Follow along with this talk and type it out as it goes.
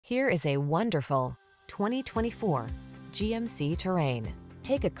Here is a wonderful 2024 GMC Terrain.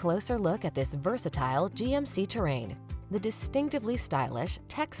 Take a closer look at this versatile GMC Terrain, the distinctively stylish,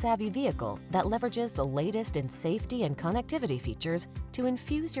 tech-savvy vehicle that leverages the latest in safety and connectivity features to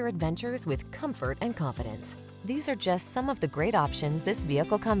infuse your adventures with comfort and confidence. These are just some of the great options this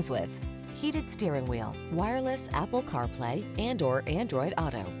vehicle comes with: heated steering wheel, wireless Apple CarPlay and/or Android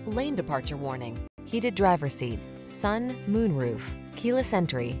Auto, lane departure warning, heated driver's seat, sun, moonroof, keyless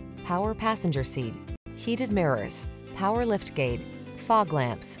entry, power passenger seat, heated mirrors, power liftgate, fog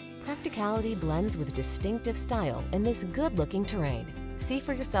lamps. Practicality blends with distinctive style in this good-looking Terrain. See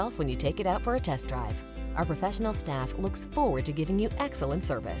for yourself when you take it out for a test drive. Our professional staff looks forward to giving you excellent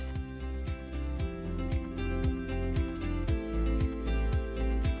service.